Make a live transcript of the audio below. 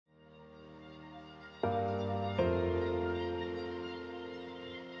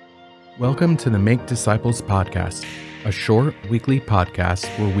Welcome to the Make Disciples podcast, a short weekly podcast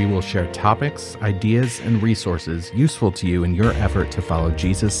where we will share topics, ideas, and resources useful to you in your effort to follow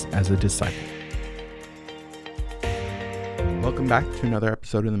Jesus as a disciple. Welcome back to another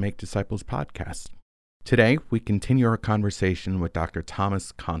episode of the Make Disciples podcast. Today, we continue our conversation with Dr.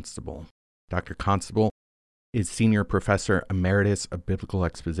 Thomas Constable. Dr. Constable is Senior Professor Emeritus of Biblical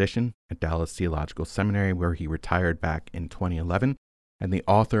Exposition at Dallas Theological Seminary, where he retired back in 2011, and the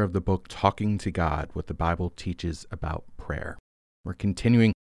author of the book Talking to God, What the Bible Teaches About Prayer. We're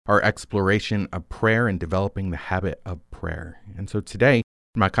continuing our exploration of prayer and developing the habit of prayer. And so today,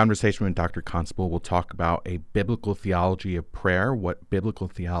 in my conversation with Dr. Constable, we'll talk about a biblical theology of prayer, what biblical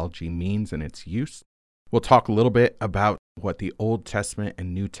theology means and its use. We'll talk a little bit about what the Old Testament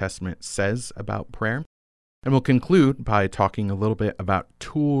and New Testament says about prayer. And we'll conclude by talking a little bit about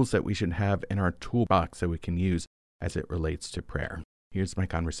tools that we should have in our toolbox that we can use as it relates to prayer. Here's my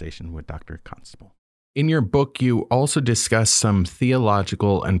conversation with Dr. Constable. In your book, you also discuss some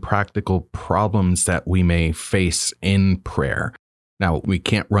theological and practical problems that we may face in prayer. Now, we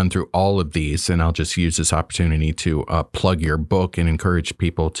can't run through all of these, and I'll just use this opportunity to plug your book and encourage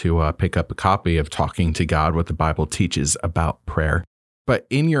people to pick up a copy of Talking to God, What the Bible Teaches About Prayer. But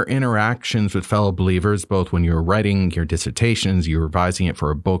in your interactions with fellow believers, both when you were writing your dissertations, you were revising it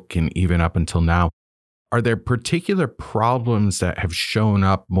for a book, and even up until now, are there particular problems that have shown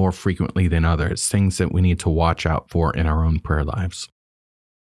up more frequently than others, things that we need to watch out for in our own prayer lives?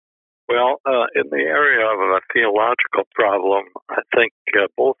 Well, in the area of a theological problem, I think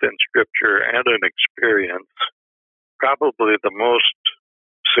both in Scripture and in experience, probably the most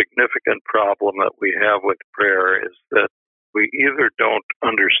significant problem that we have with prayer is that we either don't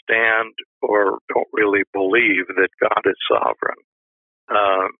understand or don't really believe that God is sovereign.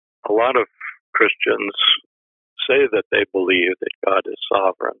 A lot of Christians say that they believe that God is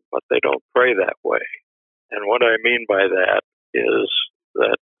sovereign, but they don't pray that way. And what I mean by that is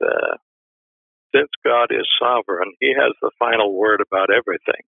that since God is sovereign, He has the final word about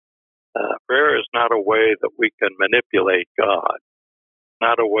everything. Prayer is not a way that we can manipulate God,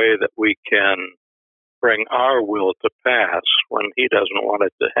 not a way that we can bring our will to pass when He doesn't want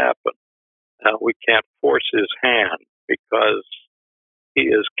it to happen. We can't force His hand because He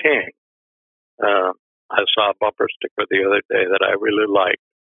is king. I saw a bumper sticker the other day that I really liked.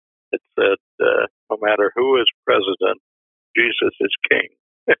 It said, no matter who is president, Jesus is king.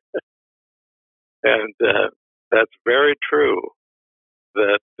 And that's very true,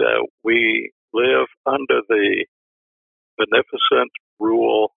 that we live under the beneficent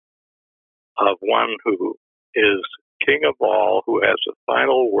rule of one who is king of all, who has the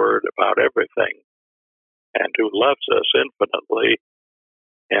final word about everything, and who loves us infinitely,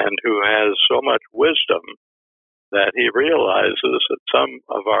 and who has so much wisdom that He realizes that some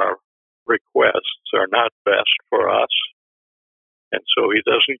of our requests are not best for us, and so He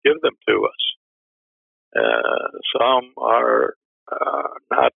doesn't give them to us. Some are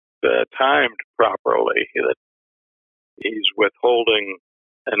not timed properly, that He's withholding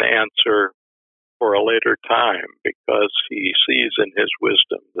an answer for a later time because He sees in His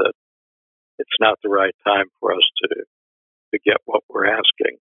wisdom that it's not the right time for us to get what we're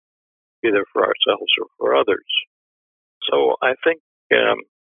asking, either for ourselves or for others. So I think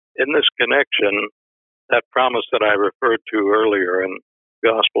in this connection, that promise that I referred to earlier in the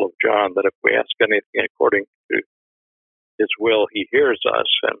Gospel of John, that if we ask anything according to His will, He hears us.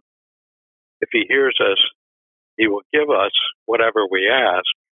 And if He hears us, He will give us whatever we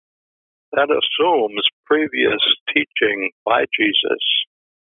ask. That assumes previous teaching by Jesus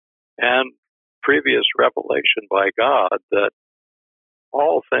and previous revelation by God that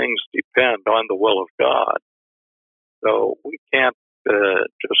all things depend on the will of God. So we can't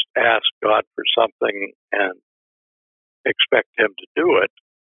just ask God for something and expect Him to do it,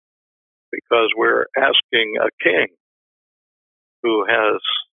 because we're asking a king who has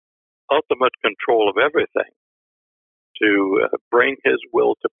ultimate control of everything to bring His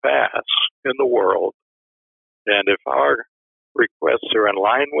will to pass in the world. And if our requests are in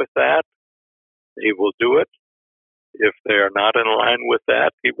line with that, He will do it. If they are not in line with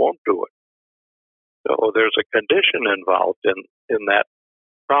that, He won't do it. So there's a condition involved in that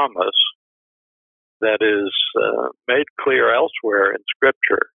promise that is made clear elsewhere in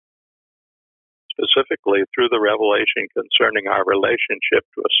Scripture, specifically through the revelation concerning our relationship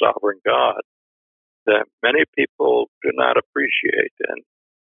to a sovereign God, that many people do not appreciate. And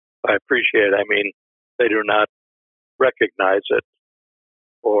by appreciate, I mean they do not recognize it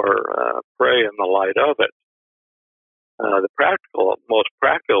or pray in the light of it. The most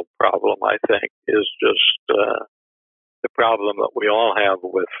practical problem, I think, is just the problem that we all have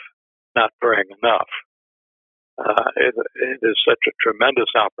with not praying enough. It is such a tremendous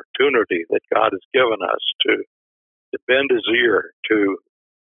opportunity that God has given us to bend His ear, to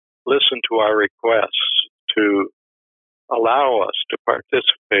listen to our requests, to allow us to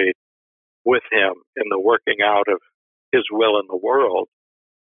participate with Him in the working out of His will in the world.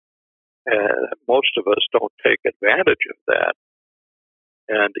 Most of us don't take advantage of that.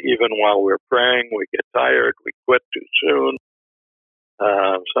 And even while we're praying, we get tired, we quit too soon.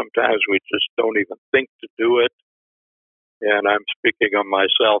 Sometimes we just don't even think to do it. And I'm speaking of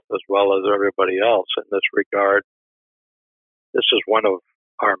myself as well as everybody else in this regard. This is one of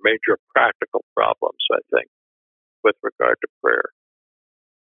our major practical problems, I think, with regard to prayer.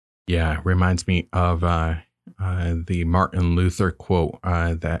 Yeah, it reminds me of the Martin Luther quote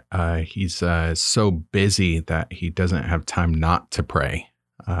that he's so busy that he doesn't have time not to pray.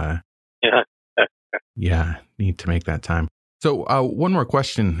 Yeah, need to make that time. So one more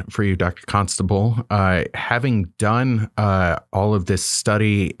question for you, Dr. Constable. Having done all of this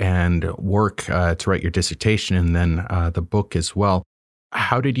study and work to write your dissertation and then the book as well,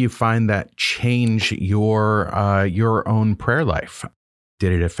 how did you find that change your own prayer life?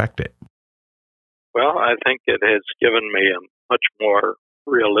 Did it affect it? Well, I think it has given me a much more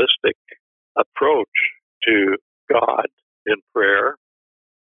realistic approach to God in prayer,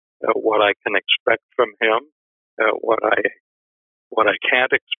 what I can expect from Him, what I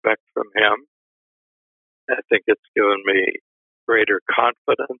can't expect from Him. I think it's given me greater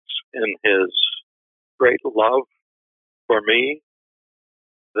confidence in His great love for me,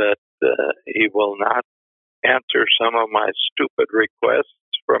 that He will not answer some of my stupid requests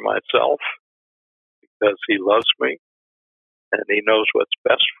for myself, because He loves me and He knows what's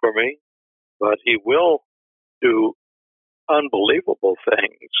best for me, but He will do unbelievable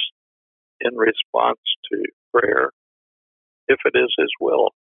things in response to prayer if it is His will.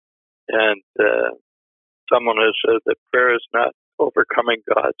 And someone has said that prayer is not overcoming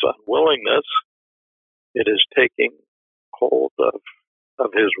God's unwillingness, it is taking hold of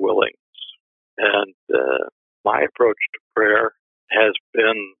His willingness. And my approach to prayer has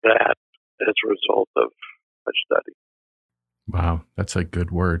been that as a result of my study. Wow, that's a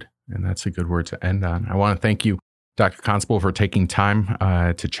good word. And that's a good word to end on. I want to thank you, Dr. Constable, for taking time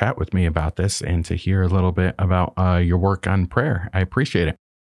to chat with me about this and to hear a little bit about your work on prayer. I appreciate it.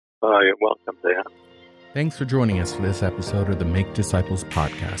 You're welcome, Dan. Thanks for joining us for this episode of the Make Disciples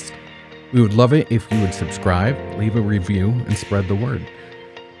podcast. We would love it if you would subscribe, leave a review, and spread the word.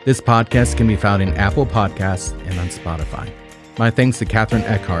 This podcast can be found in Apple Podcasts and on Spotify. My thanks to Catherine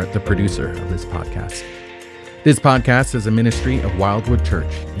Eckhart, the producer of this podcast. This podcast is a ministry of Wildwood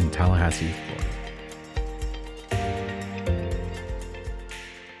Church in Tallahassee, Florida.